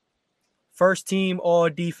team all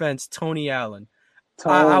defense, Tony Allen.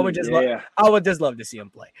 I would just love to see him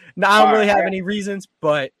play. Now I don't really have any reasons,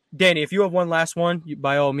 but Danny, if you have one last one,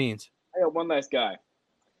 by all means. I have one last guy.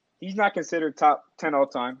 He's not considered top 10 all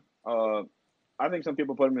time. I think some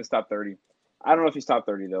people put him in his top 30. I don't know if he's top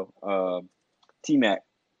 30 though. T-Mac.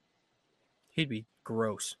 He'd be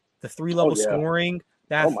gross. The 3-level scoring,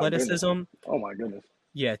 the athleticism. Oh my goodness.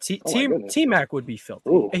 Yeah, T-Mac would be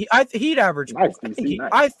filthy. He'd average. Nice,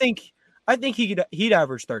 I think he'd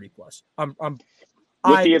average 30 plus.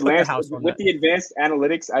 With the advanced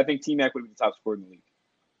analytics, I think T-Mac would be the top scorer in the league.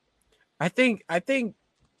 I think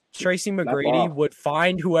Tracy McGrady would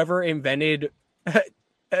find whoever invented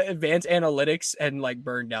advanced analytics and like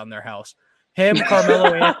burn down their house.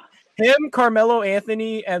 Carmelo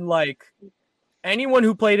Anthony, and like anyone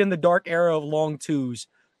who played in the dark era of long twos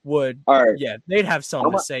would. All right. Yeah, they'd have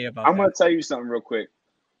something to say about. I'm gonna tell you something real quick.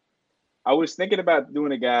 I was thinking about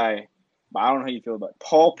doing a guy, but I don't know how you feel about it.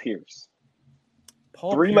 Paul Pierce.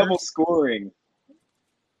 3-level scoring.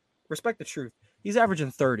 Respect the truth. He's averaging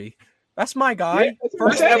 30. That's my guy. Yeah,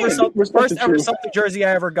 first ever Celtic jersey I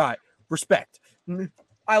ever got. Respect.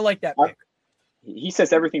 I like that pick. He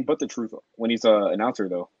says everything but the truth when he's an announcer,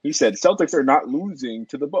 though. He said Celtics are not losing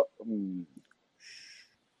to the Bucks.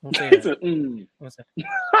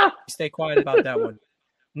 Stay quiet about that one.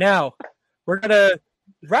 Now, we're going to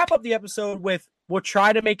wrap up the episode with, we'll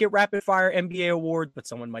try to make it rapid fire NBA awards, but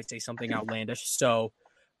someone might say something outlandish. So,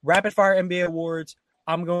 rapid fire NBA awards.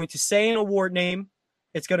 I'm going to say an award name.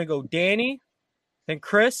 It's going to go Danny, then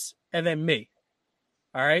Chris, and then me.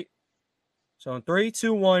 All right? So, in 3,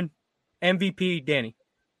 2, 1, MVP, Danny.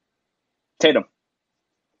 Tatum.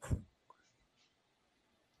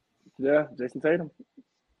 Yeah, Jason Tatum.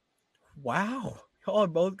 Wow. Y'all are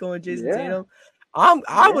both going Jason Tatum.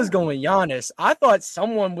 I was going Giannis. I thought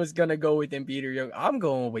someone was going to go with Embiid or Young. I'm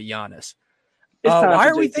going with Giannis. Why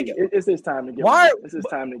are we thinking? It's his time to get one. It's his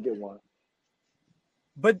time to get one.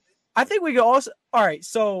 But I think we could also. All right,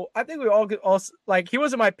 so I think we all could also like he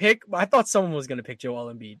wasn't my pick, but I thought someone was going to pick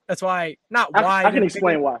Joel Embiid. That's why, not why. I can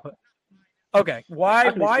explain why. Okay, why?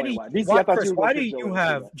 I can Why explain do you, why. DC, why, I thought Chris, you were why gonna do pick you Joel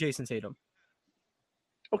have Embiid. Jason Tatum?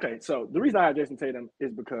 Okay, so the reason I have Jason Tatum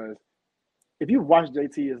is because if you've watched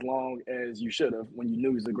JT as long as you should have, when you knew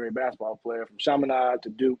he was a great basketball player, from Chaminade to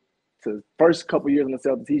Duke to first couple years in the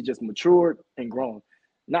Celtics, he's just matured and grown.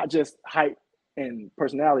 Not just height and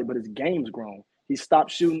personality, but his game's grown. He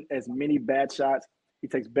stopped shooting as many bad shots. He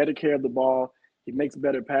takes better care of the ball. He makes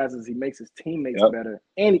better passes. He makes his teammates better.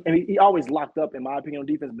 And he always locked up, in my opinion, on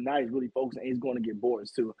defense, but now he's really focusing and he's going to get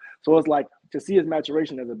boards too. So it's like to see his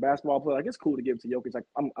maturation as a basketball player, like it's cool to give it to Jokic. Like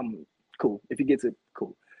I'm cool. If he gets it,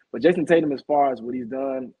 cool. But Jason Tatum, as far as what he's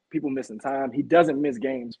done, people missing time. He doesn't miss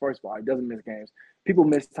games, first of all. He doesn't miss games. People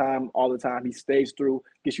miss time all the time. He stays through,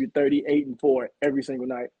 gets you 38 and 4 every single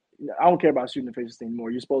night. I don't care about shooting efficiency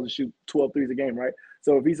anymore. You're supposed to shoot 12 threes a game, right?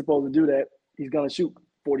 So if he's supposed to do that, he's going to shoot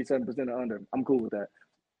 47% or under. I'm cool with that.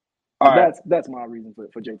 All right. That's my reason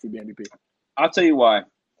for JT being MVP. I'll tell you why.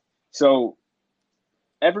 So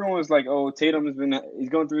everyone was like, "Oh, he's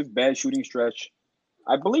going through his bad shooting stretch."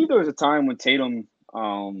 I believe there was a time when Tatum,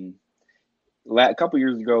 a couple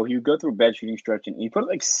years ago, he would go through a bad shooting stretch and he put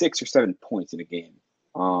like 6 or 7 points in a game.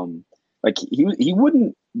 Like he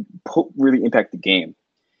wouldn't really impact the game.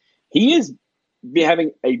 He is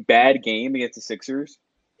having a bad game against the Sixers,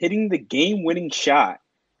 hitting the game-winning shot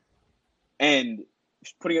and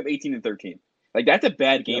putting up 18 and 13. Like that's a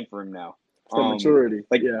bad game for him now. It's the maturity.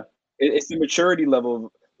 Like it's the maturity level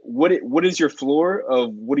of what is your floor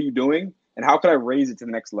of what are you doing and how can I raise it to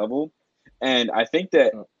the next level? And I think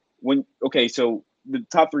that so the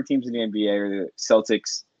top 3 teams in the NBA are the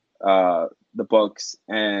Celtics, the Bucks,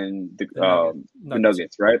 and the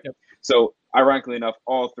Nuggets, right? Yep. So ironically enough,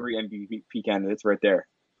 all 3 MVP candidates right there.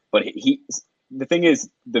 But the thing is,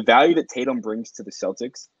 the value that Tatum brings to the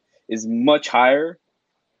Celtics is much higher.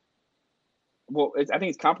 Well, I think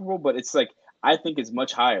it's comparable, but it's like I think it's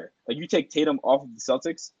much higher. Like you take Tatum off of the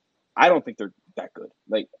Celtics, I don't think they're that good.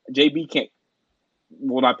 Like JB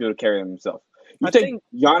will not be able to carry them himself. You take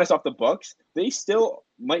Giannis off the Bucks, they still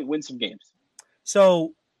might win some games.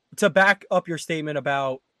 So to back up your statement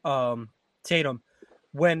about Tatum,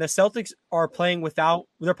 when the Celtics are playing with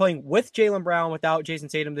Jaylen Brown without Jason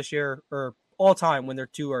Tatum this year, or all time when their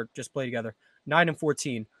two are just play together, 9 and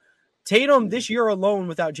 14. Tatum this year alone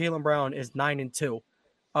without Jaylen Brown is 9 and 2.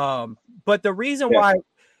 But the reason why,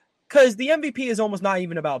 because the MVP is almost not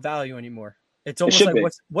even about value anymore. It's almost like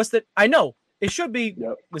what's the? I know it should be.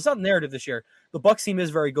 Yep. It's not narrative this year. The Bucks team is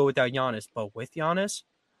very good without Giannis, but with Giannis,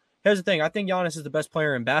 here's the thing. I think Giannis is the best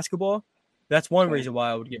player in basketball. That's one reason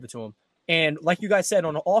why I would give it to him. And like you guys said,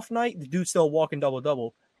 on an off night, the dude's still walking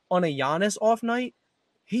double-double. On a Giannis off night,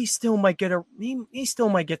 he still might get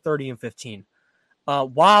 30 and 15.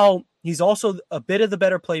 While he's also a bit of the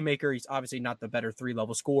better playmaker, he's obviously not the better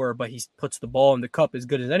 3-level scorer, but he puts the ball in the cup as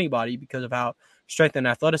good as anybody because of how strength and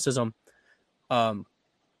athleticism. I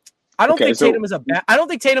don't think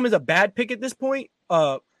Tatum is a bad pick at this point.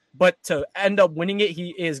 But to end up winning it,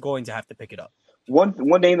 he is going to have to pick it up. One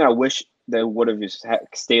name that I wish that would have just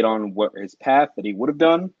stayed on what his path that he would have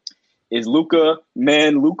done is Luka.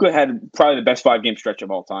 Man, Luka had probably the best 5-game stretch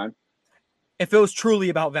of all time. If it was truly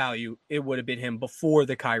about value, it would have been him before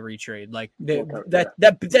the Kyrie trade. Like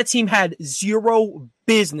that team had zero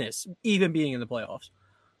business even being in the playoffs.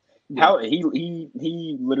 How he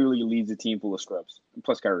literally leads a team full of scrubs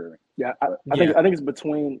plus Kyrie Irving. Yeah, I think it's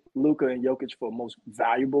between Luka and Jokic for most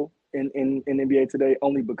valuable in NBA today.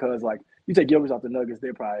 Only because like you take Jokic off the Nuggets,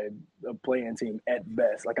 they're probably a playing team at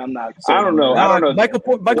best. Like I'm not. I don't know.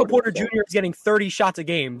 Michael Porter Jr. is getting 30 shots a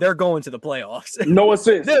game. They're going to the playoffs. No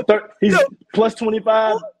assists. He's plus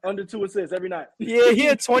 25, under 2 assists every night. Yeah, he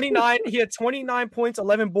had 29. He had 29 points,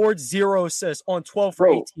 11 boards, 0 assists on 12 for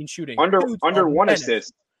 18 shooting. Under 1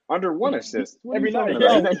 assist. Under 1 assist. Every night.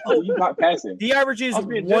 He's not passing. He averages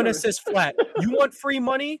 1 assist flat. You want free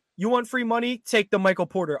money? Take the Michael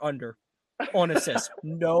Porter under on assists.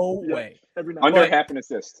 No way. Every night. Under half an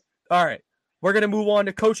assist. All right. We're going to move on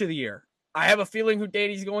to Coach of the Year. I have a feeling who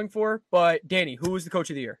Danny's going for, but Danny, who is the Coach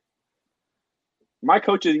of the Year? My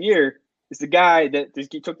Coach of the Year is the guy that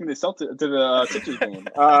just took me to the Sixers game.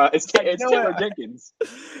 It's Taylor Jenkins.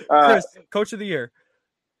 Chris, Coach of the Year.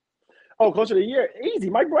 Oh, Coach of the Year,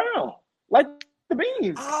 easy, Mike Brown, like the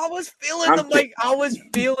beans. I was feeling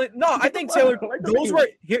No, I think Taylor. Those were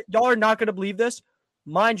here. Y'all are not going to believe this.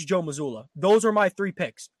 Mine's Joe Mazzulla. Those are my 3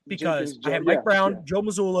 picks because I have Mike Brown, Joe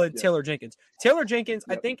Mazzulla, and Taylor Jenkins. Taylor Jenkins,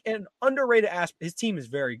 I think, an underrated aspect. His team is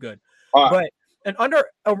very good, but an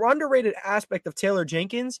underrated aspect of Taylor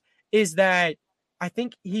Jenkins is that I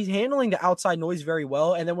think he's handling the outside noise very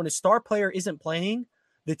well. And then when a star player isn't playing,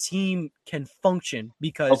 the team can function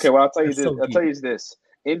because Okay, well, I'll tell you they're this. so I'll tell deep. you this.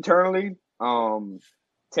 Internally,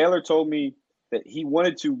 Taylor told me that he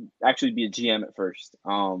wanted to actually be a GM at first,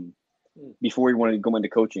 before he wanted to go into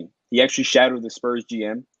coaching. He actually shadowed the Spurs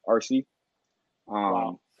GM, RC.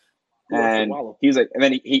 Wow. And he was like, and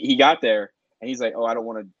then he got there and he's like, oh, I don't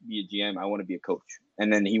want to be a GM. I want to be a coach.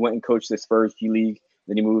 And then he went and coached the Spurs G League.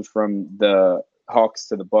 Then he moved from the Hawks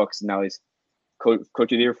to the Bucks. And now he's coach of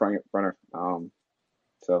the year fronter.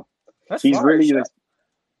 So That's he's fire. really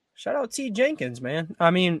Shout out T. Jenkins, man.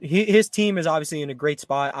 I mean, his team is obviously in a great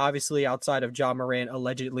spot. Obviously, outside of Ja Morant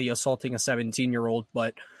allegedly assaulting a 17-year-old,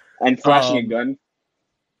 but and flashing a gun.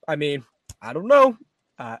 I mean, I don't know.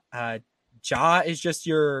 Ja is just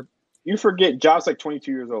your. You forget Ja's like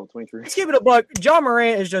 22 years old, 23. Let's give it a buck. Ja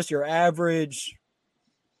Morant is just your average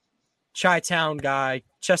Chi-Town guy,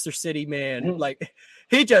 Chester City man. Like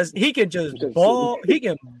he can just ball. He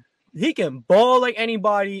can ball like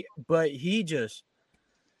anybody, but he can.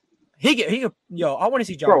 Yo, I want to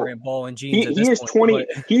see Ja Morant ball in jeans. He is 20.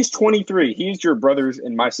 He's 23. He's your brother's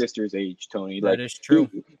and my sister's age, Tony. That is true.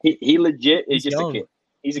 He legit is just young. a kid.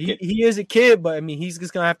 He's a kid. He is a kid, but I mean, he's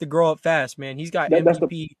just gonna have to grow up fast, man. He's got That's the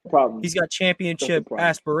MVP. problem. He's got championship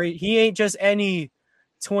aspiration. He ain't just any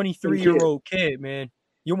 23-year-old kid, man.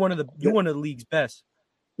 You're one of the league's best.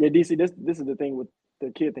 Yeah, DC. This is the thing with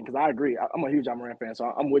the kid thing, because I agree. I'm a huge Ja Morant fan, so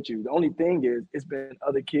I'm with you. The only thing is, it's been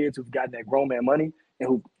other kids who've gotten that grown man money and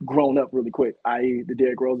who've grown up really quick, i.e. the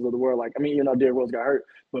Derrick Roses of the world. Like, I mean, Derrick Rose got hurt,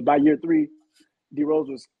 but by year 3, D Rose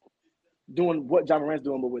was doing what Ja Morant's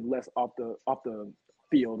doing, but with less off the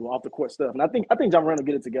field or off the court stuff. And I think Ja Morant will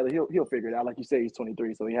get it together. He'll figure it out. Like you say, he's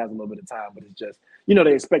 23, so he has a little bit of time. But it's just,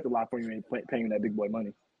 they expect a lot from you paying that big boy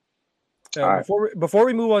money. Before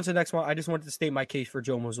we move on to the next one, I just wanted to state my case for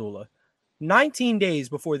Joe Mazzulla. 19 days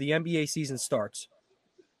before the NBA season starts,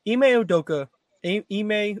 Ime Udoka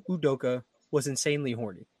was insanely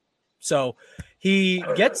horny. So he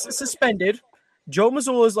gets suspended. Joe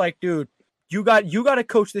Mazzulla is like, dude, you got to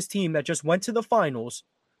coach this team that just went to the finals,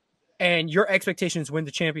 and your expectations win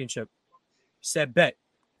the championship. Said bet.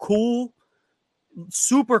 Cool.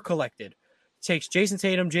 Super collected. Takes Jason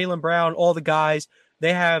Tatum, Jaylen Brown, all the guys.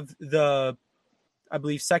 They have they're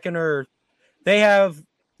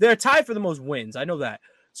tied for the most wins. I know that.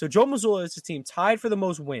 So Joe Mazzulla is his team tied for the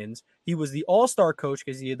most wins. He was the all-star coach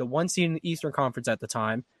because he had the 1 seed in the Eastern Conference at the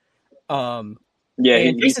time.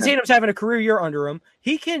 Jason Tatum's having a career year under him.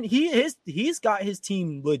 He's got his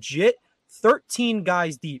team legit 13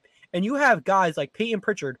 guys deep. And you have guys like Peyton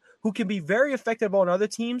Pritchard who can be very effective on other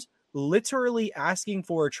teams, literally asking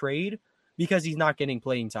for a trade because he's not getting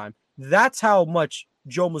playing time. That's how much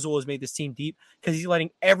Joe Mazzulla has made this team deep, because he's letting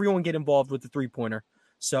everyone get involved with the three-pointer.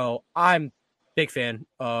 So I'm a big fan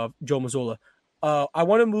of Joe Mazzulla. I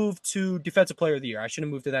want to move to Defensive Player of the Year. I should have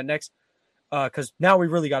moved to that next, because now we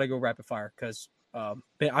really got to go rapid fire, because I've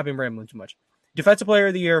been rambling too much. Defensive Player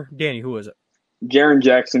of the Year, Danny, who is it? Jaren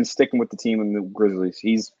Jackson sticking with the team in the Grizzlies.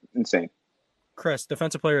 He's insane. Chris,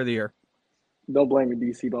 Defensive Player of the Year. Don't blame me,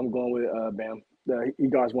 DC, but I'm going with Bam. He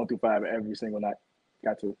guards 1 through 5 every single night.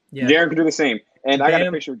 Got to. Yeah. Jaren can do the same. And Bam. I got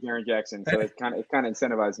a picture of Jaren Jackson, so it kind of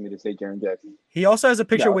incentivizes me to say Jaren Jackson. He also has a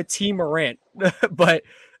picture with T. Morant, but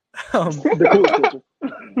the coolest picture.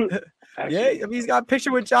 Yeah, I mean, he's got a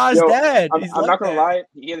picture with Ja's dad. I'm not gonna lie.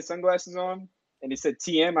 He had his sunglasses on, and he said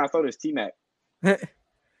TM. I thought it was T-Mac.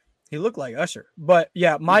 He looked like Usher. But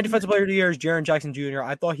yeah, my Defensive Player of the Year is Jaren Jackson Jr.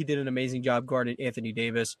 I thought he did an amazing job guarding Anthony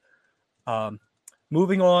Davis.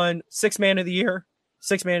 Moving on, Sixth Man of the Year,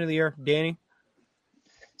 Danny.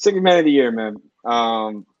 Sixth Man of the Year, man.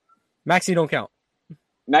 Maxey don't count.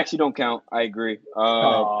 I agree.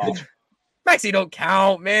 Maxey don't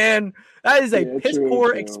count, man. That is a piss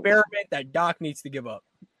poor experiment that Doc needs to give up.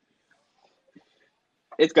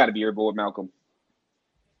 It's got to be your boy Malcolm.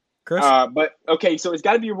 Chris? But okay, so it's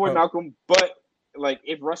got to be your boy Malcolm. But like,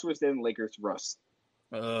 if Russ was there in the Lakers, Russ.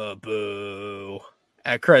 Boo.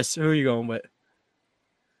 Chris, who are you going with?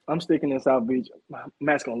 I'm sticking in South Beach.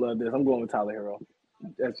 Matt's gonna love this. I'm going with Tyler Hero.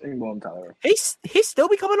 I'm going with Tyler Hero. He's still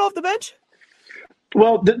be coming off the bench.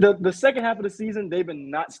 Well, the second half of the season, they've been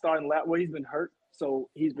not starting. Well, he's been hurt, so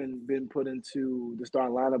he's been put into the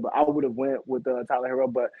starting lineup. But I would have went with Tyler Hero.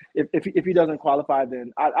 But if he doesn't qualify,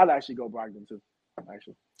 then I'd actually go Brogdon too.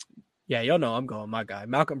 Actually. Yeah, y'all know I'm going my guy,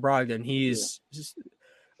 Malcolm Brogdon. He's just,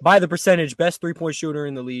 by the percentage, best 3-point shooter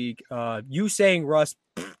in the league. You saying Russ,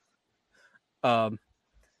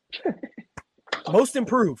 most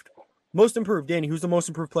improved. Danny, who's the most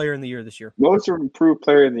improved player in the year this year? Most improved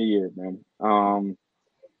player in the year, man.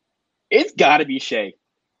 It's got to be Shea.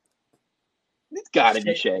 It's got to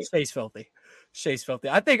be Shea. Shea's filthy. Shea's filthy.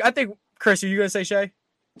 I think. Chris, are you gonna say Shea?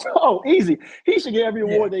 Oh, easy. He should get every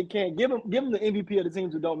award they can. Give him the MVP of the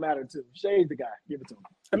teams that don't matter too. Shea's the guy. Give it to him.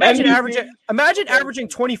 Imagine averaging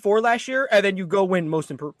 24 last year, and then you go win Most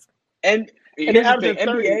Improved. And here's the thing,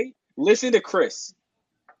 NBA. Listen to Chris.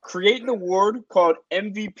 Create an award called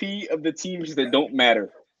MVP of the teams that don't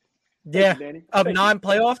matter. Yeah, of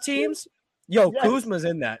non-playoff teams. Yo, yes. Kuzma's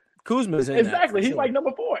in that. Kuzma's in exactly. That, He's like number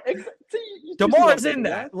 4. DeMar's in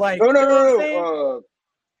that. Like, no.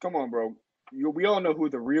 Come on, bro. We all know who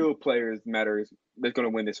the real players matter is that's going to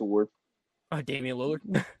win this award. Damian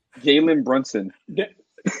Lillard. Jalen Brunson.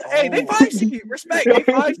 Hey, they 5 seed. Respect. They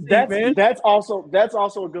 5 seed, man. That's also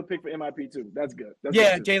a good pick for MIP too. That's good.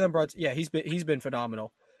 Jalen Brunson. Yeah, he's been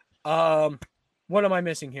phenomenal. What am I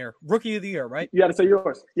missing here? Rookie of the year, right? You got to say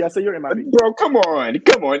yours. Yeah, say your MIP. Bro, come on.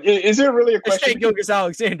 Is there really a question? Shea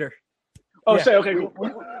Gilgeous-Alexander. Oh, yeah. Shea. Okay, cool.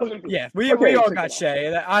 Yeah, we all got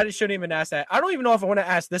Shea. I shouldn't even ask that. I don't even know if I want to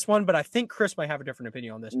ask this one, but I think Chris might have a different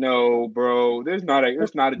opinion on this. No, bro. There's not a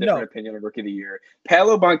different opinion on Rookie of the Year.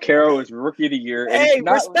 Paolo Banchero is Rookie of the Year. Hey,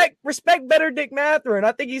 respect better Dick Mathurin.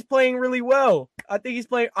 I think he's playing really well. I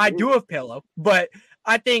do have Paolo, but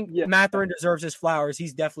I think Mathurin deserves his flowers.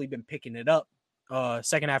 He's definitely been picking it up.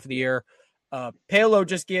 Second half of the year. Paolo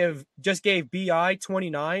just gave BI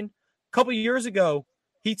 29. A couple of years ago,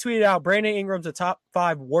 he tweeted out Brandon Ingram's the top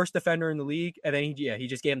 5 worst defender in the league, and then he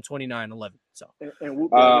just gave him 29-11. So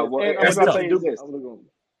I'll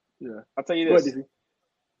tell you this.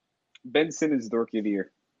 Ben Simmons is the Rookie of the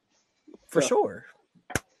Year. For sure.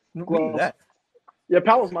 Well, that. Yeah,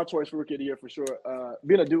 Paolo's my choice for Rookie of the Year for sure.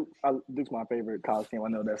 Being a Duke, Duke's my favorite college team. I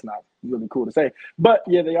know that's not really cool to say, but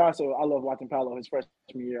yeah, they are. So I love watching Paolo his freshman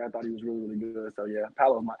year. I thought he was really, really good. So yeah,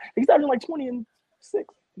 Paolo's he's averaging like 20 and 6.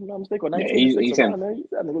 If I'm not mistaken, or 19 and 6. He's having a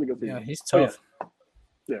really good season. Yeah, he's tough.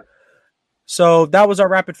 Yeah. So that was our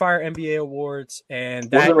rapid fire NBA awards, and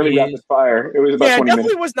that wasn't really rapid fire. It was about 20 minutes.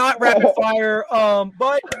 Definitely was not rapid fire.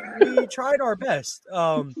 But we tried our best.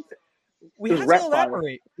 We had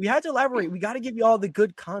to elaborate. We got to give you all the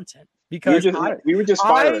good content because we were just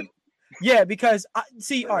firing. Yeah, because all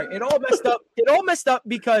right, it all messed up. It all messed up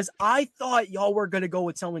because I thought y'all were gonna go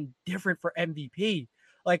with someone different for MVP.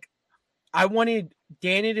 Like, I wanted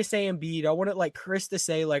Danny to say Embiid. I wanted like Chris to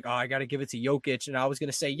say like, I got to give it to Jokic, and I was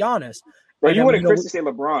gonna say Giannis. Right, you wanted Chris to say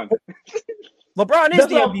LeBron. LeBron is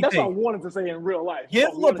the MVP. That's what I wanted to say in real life. Give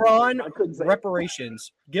LeBron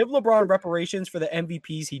reparations. Give LeBron reparations for the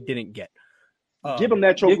MVPs he didn't get. Give him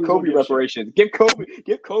that trophy. Give Kobe reparations. Give Kobe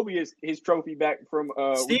his trophy back from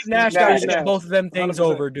Steve Nash. Got to get both of them things 100%.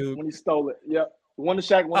 Over, dude. When he stole it. Yep. One to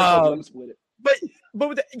Shaq, one to Kobe. Let me split it.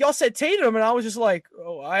 But y'all said Tatum, and I was just like,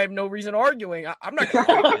 I have no reason arguing. I'm not going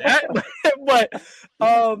to argue that.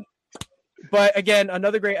 But again,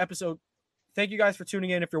 another great episode. Thank you guys for tuning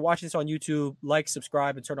in. If you're watching this on YouTube, like,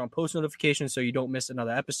 subscribe, and turn on post notifications so you don't miss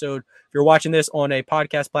another episode. If you're watching this on a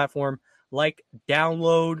podcast platform, like,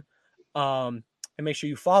 download, and make sure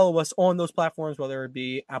you follow us on those platforms, whether it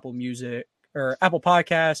be Apple Music or Apple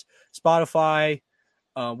Podcasts, Spotify,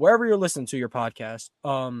 wherever you're listening to your podcast.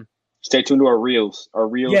 Stay tuned to our reels. Our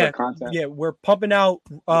content. Yeah, we're pumping out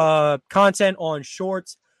content on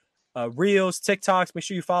shorts, reels, TikToks. Make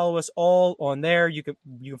sure you follow us all on there. You can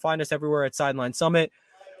find us everywhere at Sideline Summit.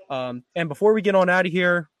 And before we get on out of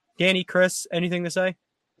here, Danny, Chris, anything to say?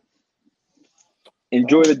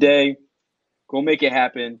 Enjoy the day. Go make it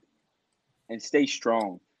happen. And stay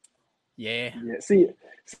strong. Yeah. See,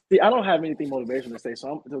 I don't have anything motivational to say.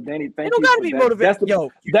 So Danny, thank you. You don't got to be motivated.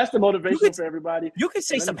 That's the motivation for everybody. You can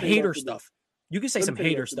say some hater stuff. You can say some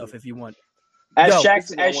hater stuff if you want. As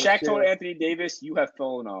Shaq told Anthony Davis, you have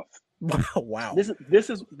fallen off. Wow. This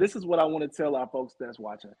is what I want to tell our folks that's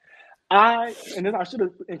watching. I should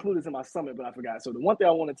have included this in my summit, but I forgot. So the one thing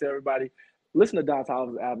I want to tell everybody, listen to Don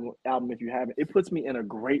Toliver's album if you haven't. It puts me in a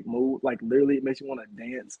great mood. Like, literally, it makes you want to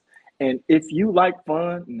dance. And if you like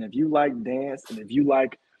fun, and if you like dance, and if you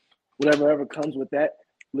like whatever comes with that,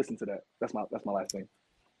 listen to that. That's my last thing.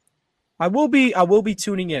 I will be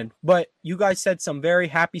tuning in, but you guys said some very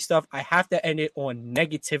happy stuff. I have to end it on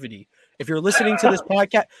negativity. If you're listening to this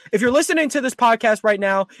podcast, right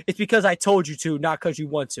now, it's because I told you to, not because you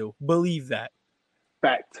want to. Believe that.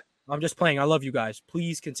 Fact. I'm just playing. I love you guys.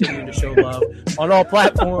 Please continue to show love on all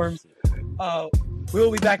platforms. We'll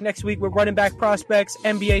be back next week with running back prospects,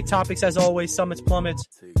 NBA topics as always, summits, plummets.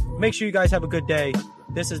 Make sure you guys have a good day.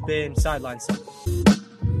 This has been Sideline Summit.